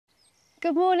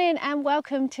Good morning and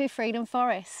welcome to Freedom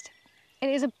Forest.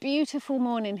 It is a beautiful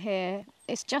morning here.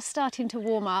 It's just starting to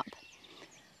warm up.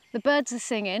 The birds are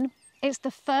singing. It's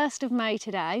the 1st of May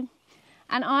today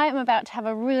and I am about to have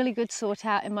a really good sort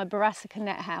out in my Brassica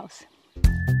net house.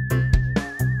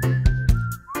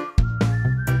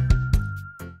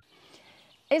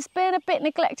 It's been a bit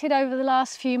neglected over the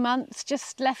last few months,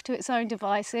 just left to its own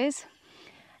devices.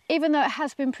 Even though it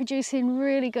has been producing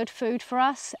really good food for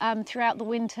us throughout the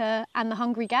winter and the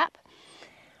hungry gap.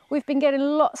 We've been getting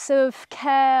lots of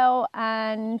kale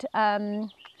and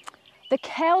the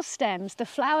kale stems, the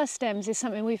flower stems is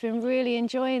something we've been really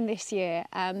enjoying this year.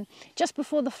 Just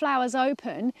before the flowers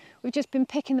open, we've just been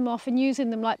picking them off and using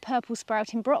them like purple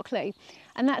sprouting broccoli.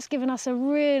 And that's given us a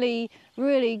really,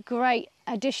 really great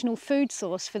additional food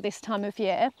source for this time of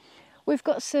year. We've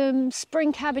got some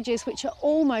spring cabbages which are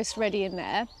almost ready in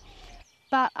there.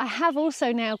 But I have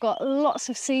also now got lots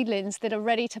of seedlings that are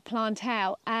ready to plant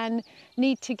out and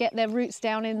need to get their roots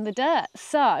down in the dirt.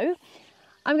 So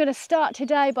I'm going to start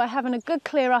today by having a good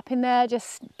clear up in there,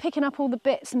 just picking up all the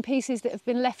bits and pieces that have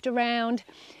been left around,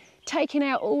 taking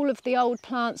out all of the old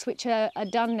plants which are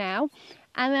done now.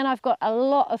 And then I've got a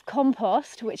lot of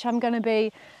compost which I'm going to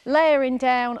be layering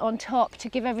down on top to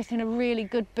give everything a really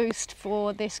good boost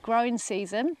for this growing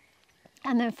season.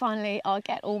 And then finally I'll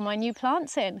get all my new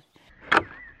plants in.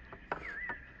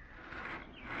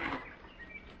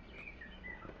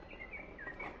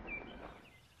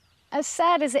 As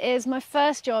sad as it is, my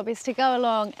first job is to go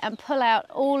along and pull out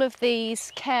all of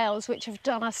these kales which have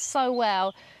done us so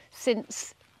well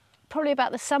since probably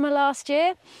about the summer last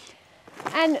year.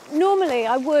 And normally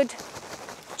I would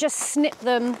just snip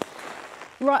them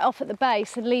right off at the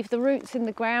base and leave the roots in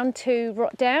the ground to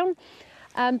rot down.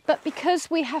 But because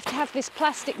we have to have this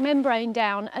plastic membrane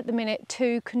down at the minute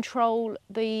to control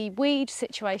the weed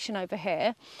situation over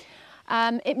here,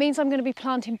 it means I'm going to be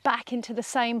planting back into the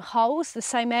same holes, the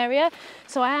same area.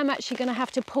 So I am actually going to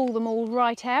have to pull them all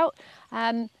right out.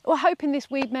 We're hoping this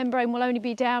weed membrane will only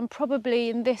be down probably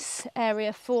in this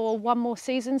area for one more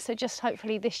season, so just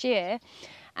hopefully this year.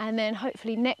 And then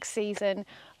hopefully next season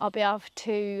I'll be able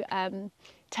to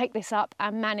take this up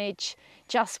and manage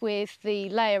just with the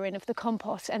layering of the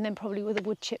compost and then probably with a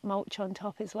wood chip mulch on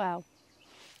top as well.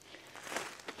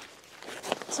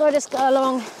 So I just go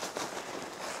along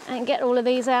and get all of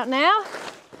these out now.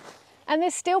 And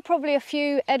there's still probably a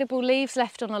few edible leaves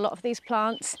left on a lot of these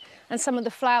plants and some of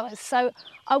the flowers. So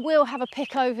I will have a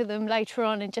pick over them later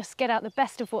on and just get out the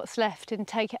best of what's left and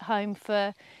take it home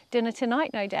for dinner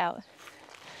tonight, no doubt.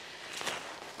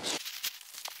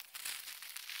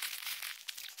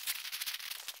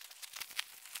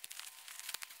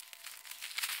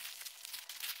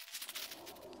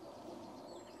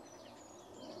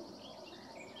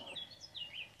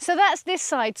 So that's this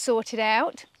side sorted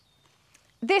out.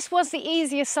 This was the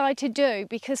easiest side to do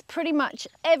because pretty much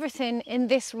everything in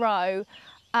this row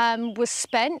was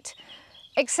spent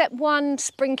except one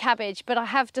spring cabbage, but I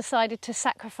have decided to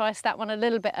sacrifice that one a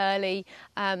little bit early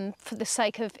for the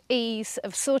sake of ease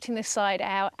of sorting this side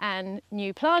out and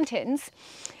new plantings.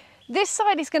 This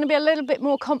side is going to be a little bit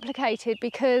more complicated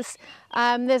because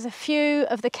there's a few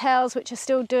of the kales which are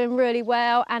still doing really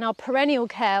well and our perennial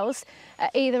kales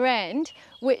at either end,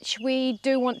 which we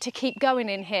do want to keep going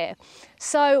in here.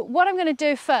 So what I'm going to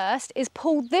do first is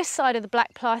pull this side of the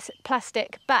black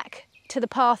plastic back to the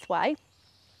pathway,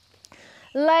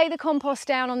 lay the compost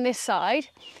down on this side,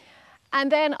 and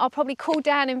then I'll probably call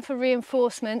Dan in for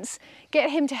reinforcements, get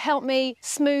him to help me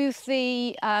smooth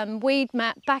the weed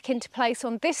mat back into place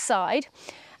on this side.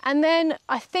 And then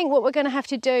I think what we're going to have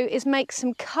to do is make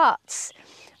some cuts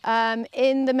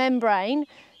in the membrane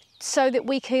so that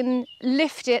we can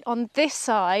lift it on this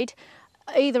side,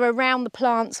 either around the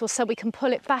plants or so we can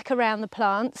pull it back around the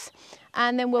plants.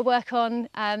 And then we'll work on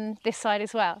this side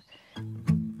as well.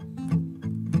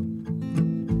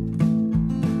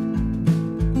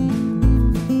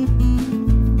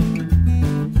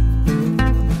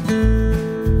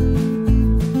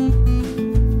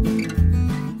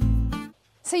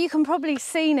 So you can probably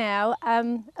see now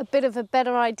a bit of a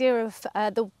better idea of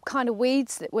the kind of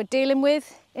weeds that we're dealing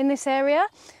with in this area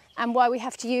and why we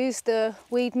have to use the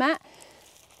weed mat.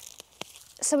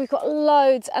 So we've got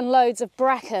loads and loads of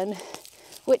bracken,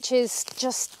 which is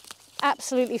just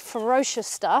absolutely ferocious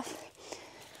stuff.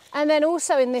 And then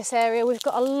also in this area we've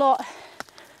got a lot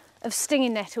of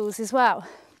stinging nettles as well.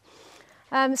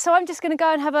 So I'm just going to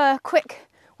go and have a quick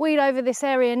weed over this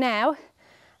area now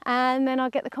and then I'll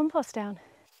get the compost down.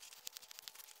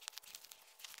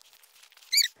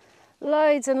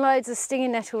 Loads and loads of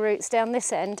stinging nettle roots down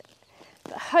this end,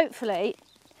 but hopefully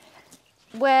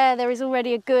where there is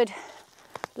already a good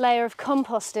layer of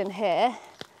compost in here,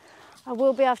 I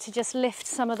will be able to just lift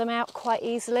some of them out quite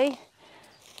easily,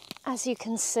 as you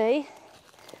can see.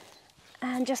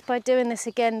 And just by doing this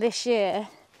again this year,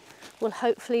 will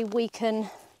hopefully weaken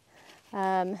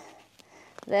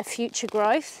their future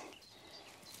growth.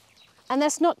 And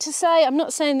that's not to say, I'm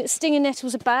not saying that stinging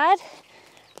nettles are bad.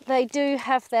 They do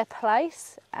have their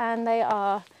place and they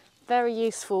are very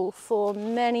useful for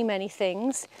many, many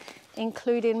things,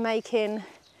 including making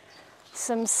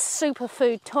some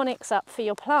superfood tonics up for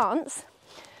your plants.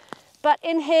 But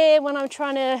in here, when I'm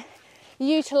trying to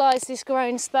utilise this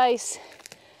growing space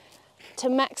to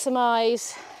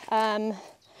maximise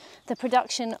the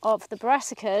production of the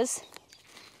brassicas,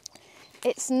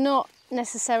 it's not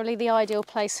necessarily the ideal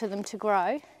place for them to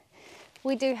grow.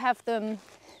 We do have them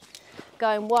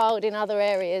going wild in other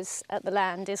areas at the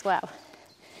land as well.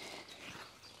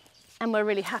 And we're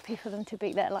really happy for them to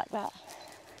be there like that.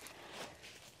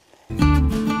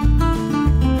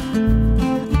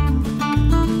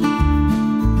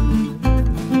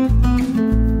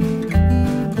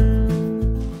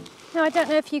 Now, I don't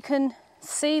know if you can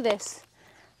see this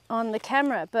on the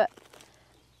camera, but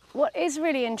what is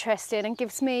really interesting and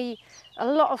gives me a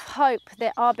lot of hope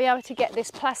that I'll be able to get this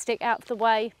plastic out of the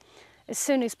way as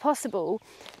soon as possible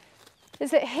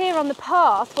is that here on the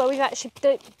path, where we've actually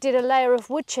did a layer of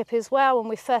wood chip as well when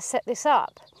we first set this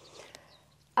up,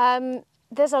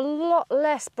 there's a lot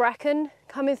less bracken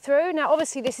coming through. Now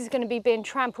obviously this is going to be being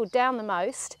trampled down the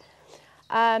most,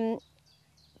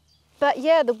 but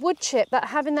yeah, the wood chip,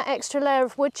 having that extra layer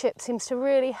of wood chip seems to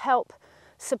really help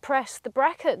suppress the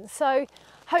bracken. So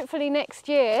hopefully next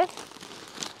year,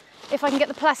 if I can get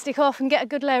the plastic off and get a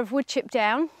good layer of wood chip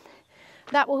down,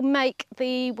 that will make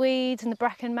the weeds and the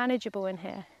bracken manageable in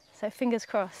here. So fingers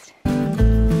crossed.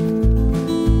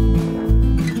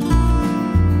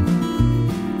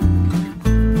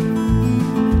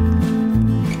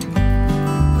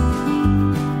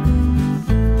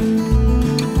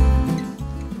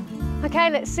 Okay,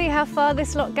 let's see how far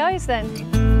this lot goes then.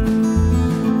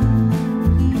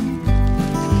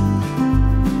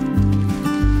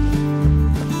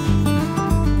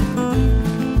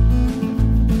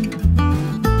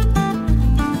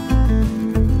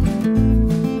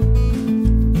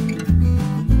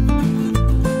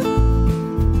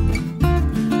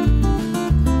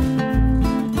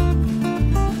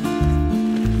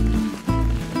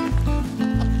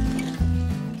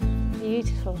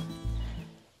 Beautiful.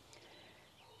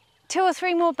 2 or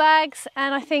 3 more bags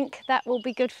and I think that will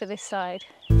be good for this side.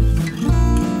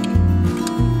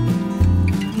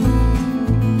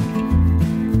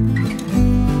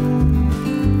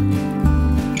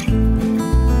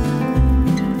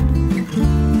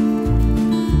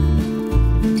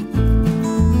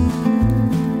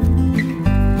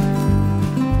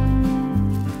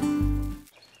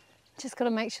 Just got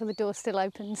to make sure the door still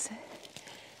opens.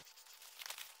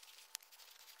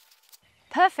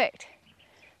 Perfect.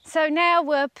 So now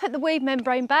we'll put the weed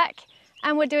membrane back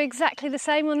and we'll do exactly the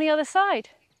same on the other side.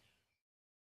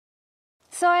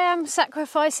 So I am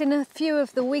sacrificing a few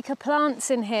of the weaker plants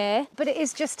in here, but it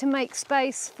is just to make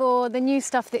space for the new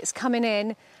stuff that's coming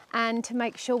in and to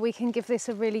make sure we can give this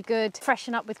a really good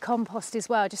freshen up with compost as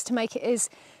well, just to make it as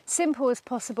simple as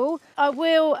possible. I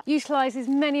will utilise as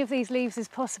many of these leaves as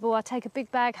possible. I'll take a big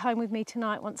bag home with me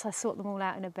tonight once I sort them all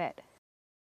out in a bit.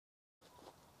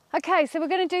 Okay, so we're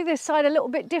going to do this side a little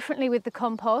bit differently with the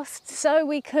compost so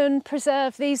we can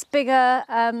preserve these bigger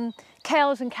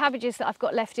kales and cabbages that I've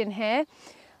got left in here.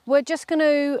 We're just going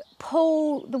to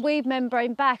pull the weed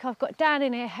membrane back. I've got Dan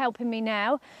in here helping me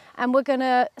now, and we're going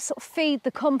to sort of feed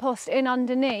the compost in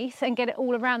underneath and get it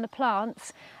all around the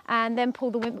plants and then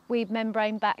pull the weed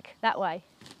membrane back that way.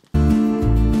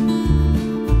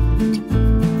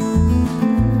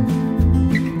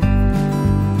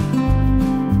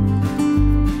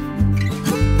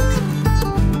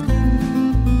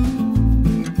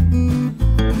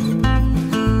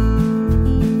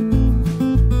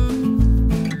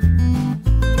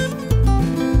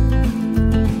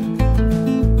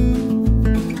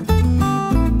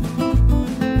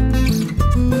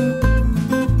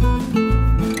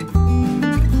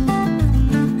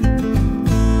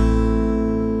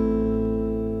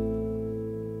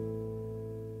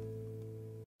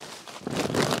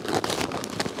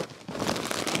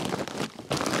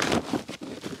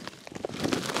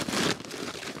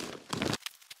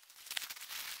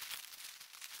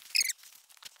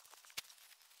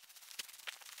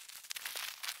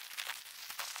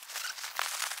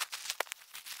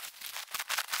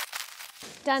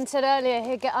 Dan said earlier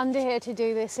he'd get under here to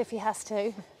do this if he has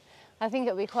to. I think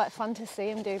it'll be quite fun to see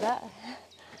him do that.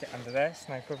 Get under there, it's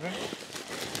no problem.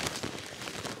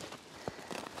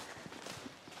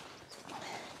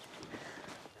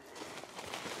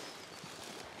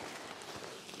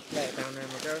 that down there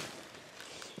and we'll go.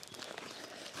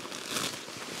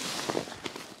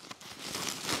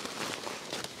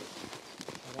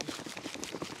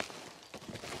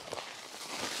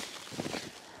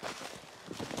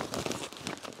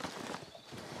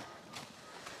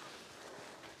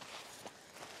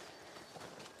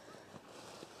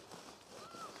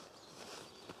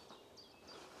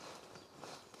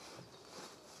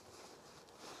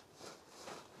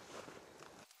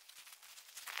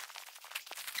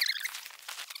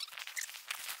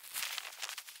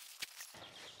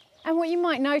 And what you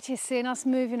might notice seeing us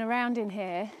moving around in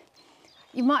here,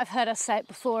 you might have heard us say it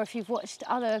before if you've watched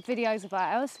other videos of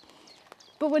ours,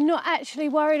 but we're not actually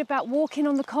worried about walking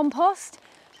on the compost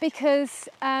because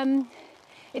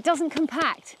it doesn't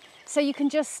compact. So you can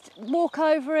just walk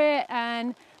over it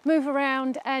and move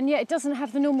around, and yeah, it doesn't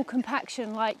have the normal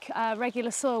compaction like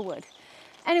regular soil would.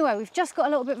 Anyway, we've just got a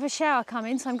little bit of a shower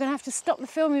coming, so I'm going to have to stop the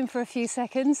filming for a few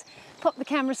seconds, pop the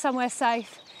camera somewhere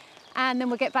safe, and then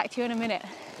we'll get back to you in a minute.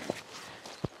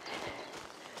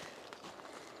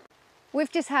 We've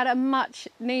just had a much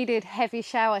needed heavy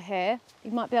shower here.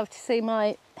 You might be able to see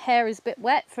my hair is a bit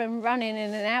wet from running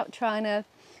in and out trying to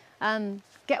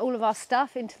get all of our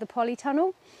stuff into the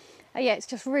polytunnel. Yeah, it's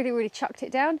just really chucked it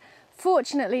down.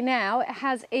 Fortunately now it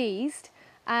has eased,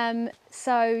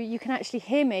 so you can actually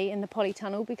hear me in the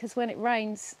polytunnel because when it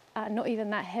rains, not even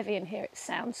that heavy in here, it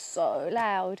sounds so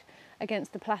loud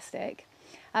against the plastic.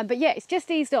 But yeah, it's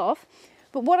just eased off.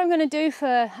 But what I'm going to do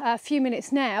for a few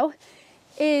minutes now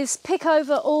is pick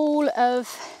over all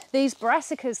of these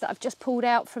brassicas that I've just pulled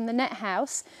out from the net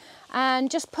house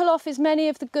and just pull off as many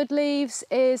of the good leaves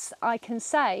as I can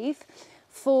save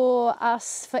for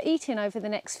us for eating over the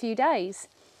next few days.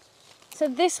 So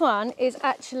this one is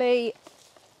actually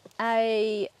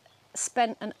a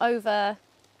spent and over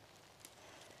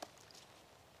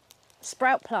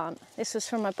sprout plant. This was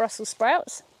from my Brussels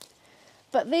sprouts,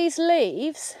 but these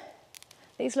leaves,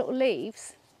 these little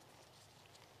leaves,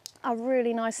 are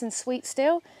really nice and sweet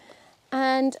still,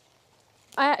 and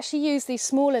I actually use these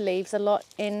smaller leaves a lot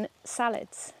in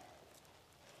salads.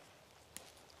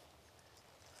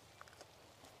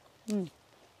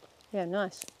 Yeah,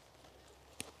 nice.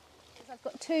 I've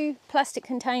got 2 plastic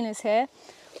containers here.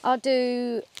 I'll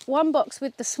do one box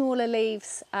with the smaller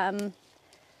leaves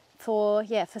for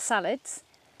salads,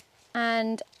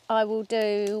 and I will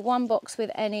do one box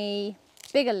with any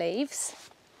bigger leaves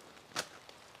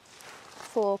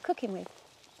for cooking with.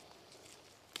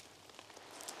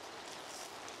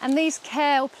 And these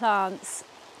kale plants,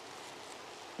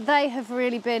 they have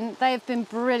been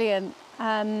brilliant.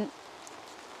 Well,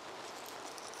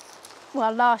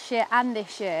 last year and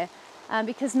this year,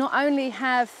 because not only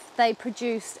have they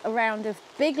produced a round of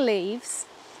big leaves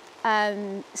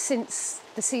since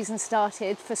the season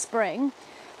started for spring,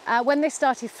 when they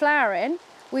started flowering,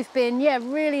 we've been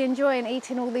really enjoying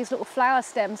eating all these little flower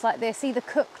stems like this, either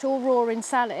cooked or raw in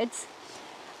salads.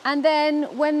 And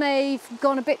then when they've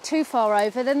gone a bit too far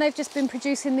over, then they've just been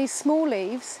producing these small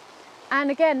leaves. And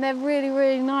again, they're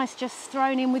really nice just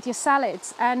thrown in with your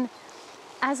salads. And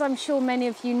as I'm sure many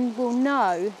of you will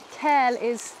know, kale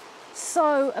is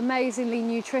so amazingly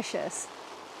nutritious.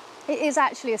 It is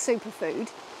actually a superfood.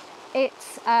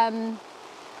 It's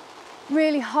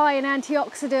really high in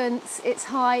antioxidants, it's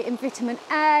high in vitamin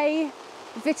A,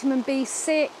 vitamin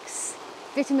B6,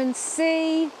 vitamin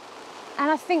C, and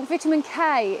I think vitamin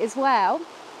K as well.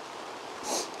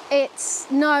 It's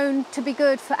known to be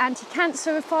good for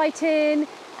anti-cancer fighting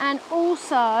and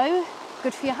also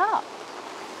good for your heart.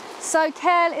 So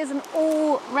kale is an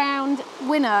all-round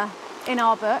winner in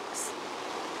our books,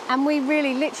 and we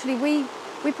really literally,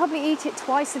 we probably eat it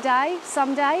twice a day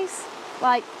some days,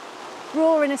 like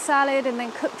raw in a salad and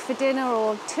then cooked for dinner,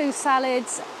 or 2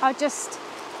 salads. I just,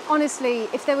 honestly,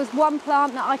 if there was one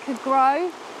plant that I could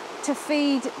grow to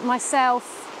feed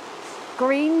myself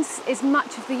greens as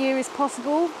much of the year as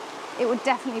possible, it would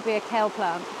definitely be a kale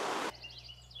plant.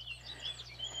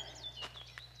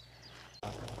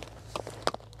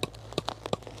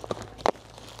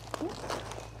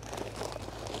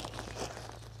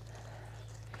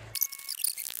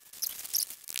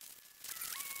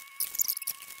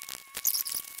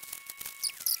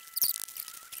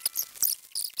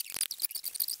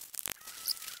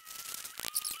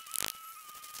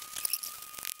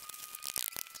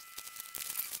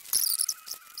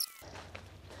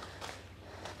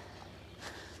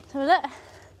 So look,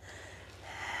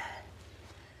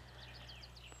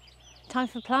 time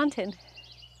for planting.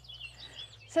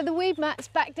 So the weed mat's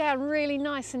back down really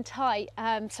nice and tight,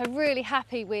 so really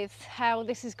happy with how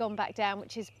this has gone back down,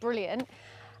 which is brilliant.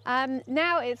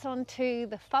 Now it's on to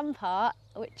the fun part,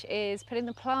 which is putting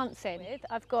the plants in.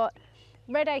 I've got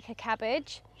red acre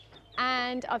cabbage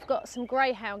and I've got some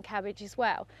greyhound cabbage as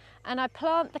well. And I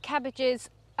plant the cabbages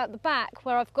at the back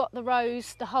where I've got the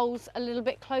rows, the holes a little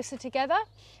bit closer together,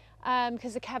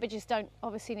 because the cabbages don't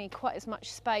obviously need quite as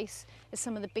much space as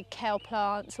some of the big kale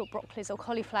plants or broccolis or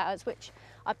cauliflowers, which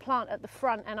I plant at the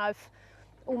front, and I've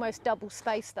almost double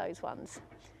spaced those ones.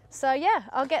 So yeah,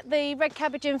 I'll get the red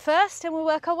cabbage in first and we'll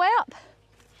work our way up.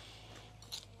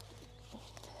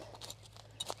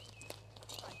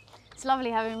 It's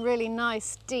lovely having really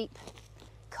nice deep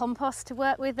compost to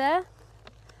work with there,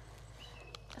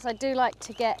 because I do like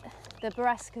to get the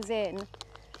brassicas in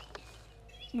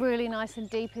really nice and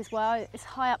deep as well, as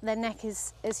high up their neck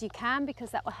as you can,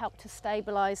 because that will help to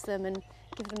stabilise them and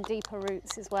give them deeper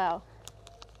roots as well.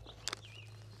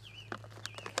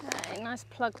 Okay, nice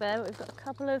plug there. We've got a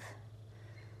couple of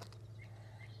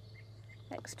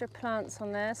extra plants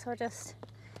on there, so I'll just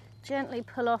gently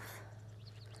pull off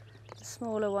the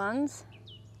smaller ones.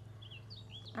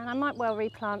 And I might well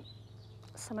replant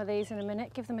some of these in a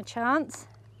minute, give them a chance.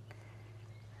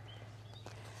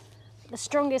 The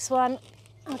strongest one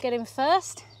I'll get in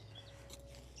first.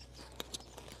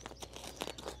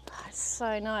 Oh, it's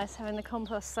so nice having the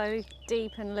compost so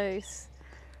deep and loose.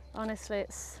 Honestly,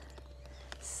 it's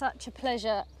such a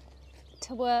pleasure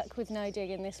to work with no dig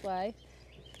in this way.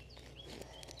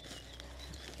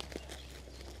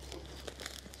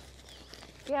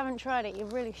 If you haven't tried it, you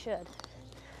really should.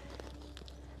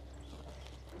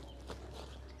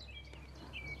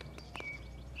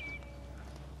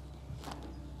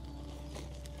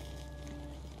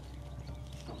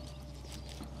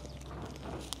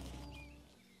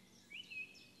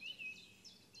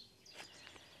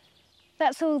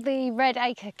 That's all the red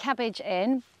acre cabbage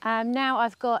in. Now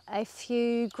I've got a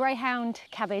few greyhound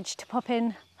cabbage to pop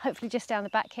in, hopefully just down the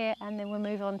back here, and then we'll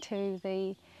move on to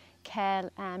the kale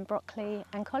and broccoli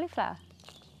and cauliflower.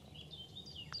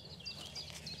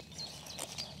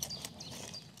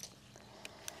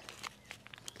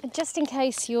 And just in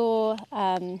case you're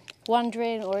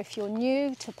wondering, or if you're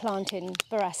new to planting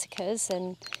brassicas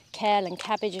and kale and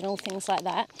cabbage and all things like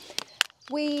that,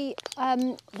 we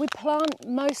plant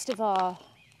most of our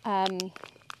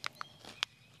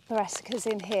brassicas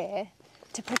in here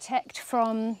to protect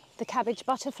from the cabbage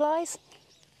butterflies,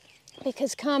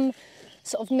 because come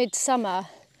sort of midsummer,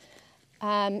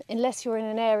 unless you're in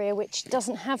an area which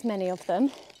doesn't have many of them,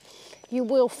 you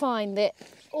will find that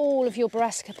all of your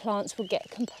brassica plants will get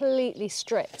completely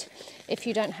stripped if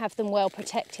you don't have them well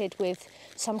protected with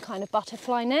some kind of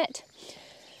butterfly net.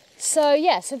 So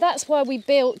yeah, so that's why we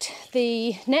built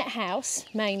the net house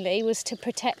mainly, was to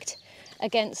protect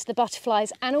against the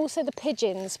butterflies and also the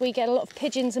pigeons. We get a lot of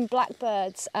pigeons and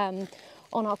blackbirds on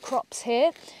our crops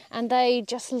here, and they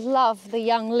just love the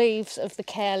young leaves of the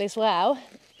kale as well,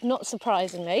 not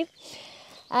surprisingly.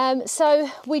 So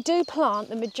we do plant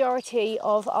the majority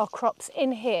of our crops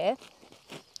in here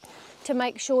to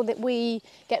make sure that we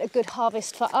get a good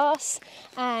harvest for us,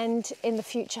 and in the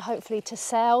future hopefully to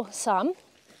sell some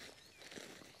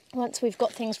once we've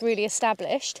got things really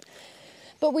established.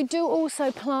 But we do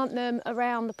also plant them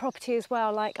around the property as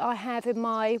well, like I have in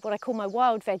my, what I call my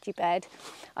wild veggie bed.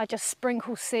 I just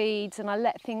sprinkle seeds and I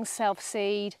let things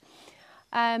self-seed.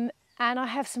 And I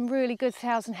have some really good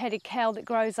 1,000-headed kale that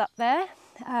grows up there.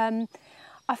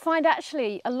 I find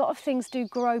actually a lot of things do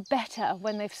grow better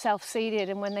when they've self-seeded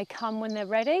and when they're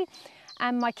ready.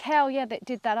 And my kale, yeah, that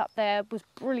did that up there was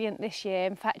brilliant this year.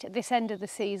 In fact, at this end of the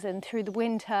season, through the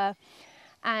winter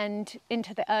and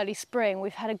into the early spring,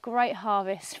 we've had a great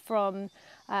harvest from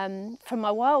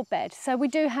my wild bed. So we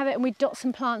do have it, and we dot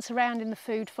some plants around in the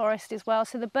food forest as well,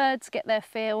 so the birds get their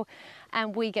fill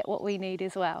and we get what we need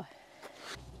as well.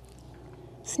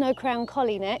 Snow-crowned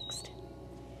Cauli next.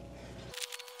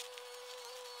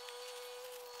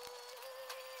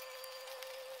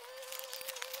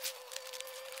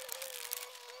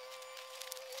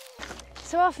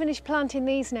 So I'll finish planting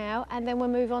these now, and then we'll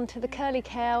move on to the curly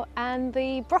kale and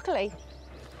the broccoli.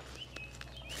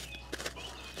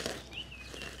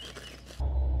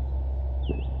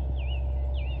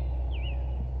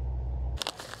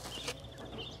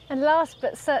 And last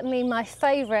but certainly my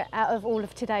favourite out of all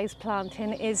of today's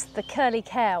planting is the curly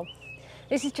kale.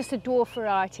 This is just a dwarf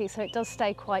variety, so it does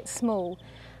stay quite small.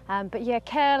 But yeah,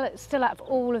 kale, still out of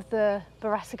all of the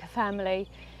Brassica family,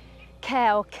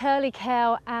 kale, curly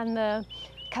kale and the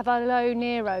Cavallo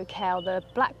Nero kale, the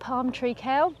black palm tree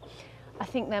kale, I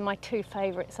think they're my two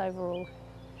favourites overall.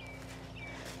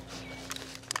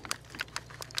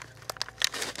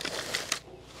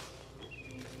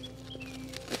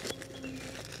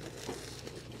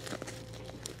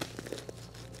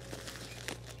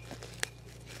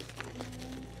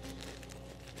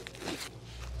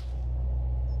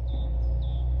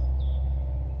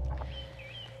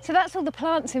 So that's all the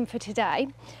plants in for today.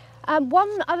 One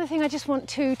other thing I just want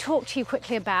to talk to you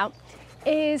quickly about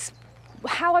is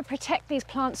how I protect these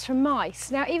plants from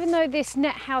mice. Now, even though this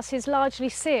net house is largely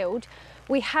sealed,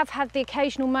 we have had the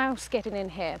occasional mouse getting in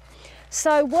here.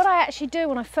 So what I actually do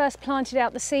when I first planted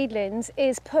out the seedlings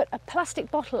is put a plastic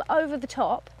bottle over the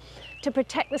top to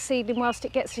protect the seedling whilst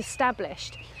it gets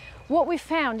established. What we've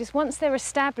found is once they're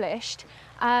established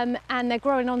and they're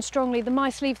growing on strongly, the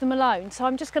mice leave them alone. So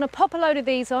I'm just going to pop a load of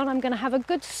these on. I'm going to have a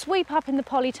good sweep up in the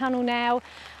polytunnel now,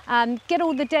 get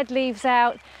all the dead leaves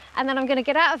out, and then I'm going to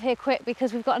get out of here quick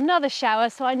because we've got another shower,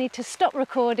 so I need to stop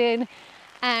recording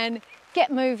and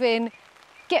get moving,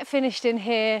 get finished in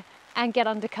here and get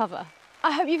under cover.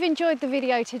 I hope you've enjoyed the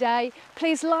video today.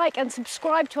 Please like and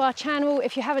subscribe to our channel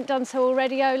if you haven't done so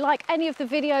already. Like any of the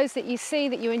videos that you see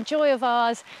that you enjoy of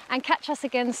ours, and catch us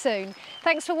again soon.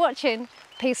 Thanks for watching.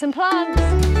 Peace and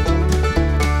plants.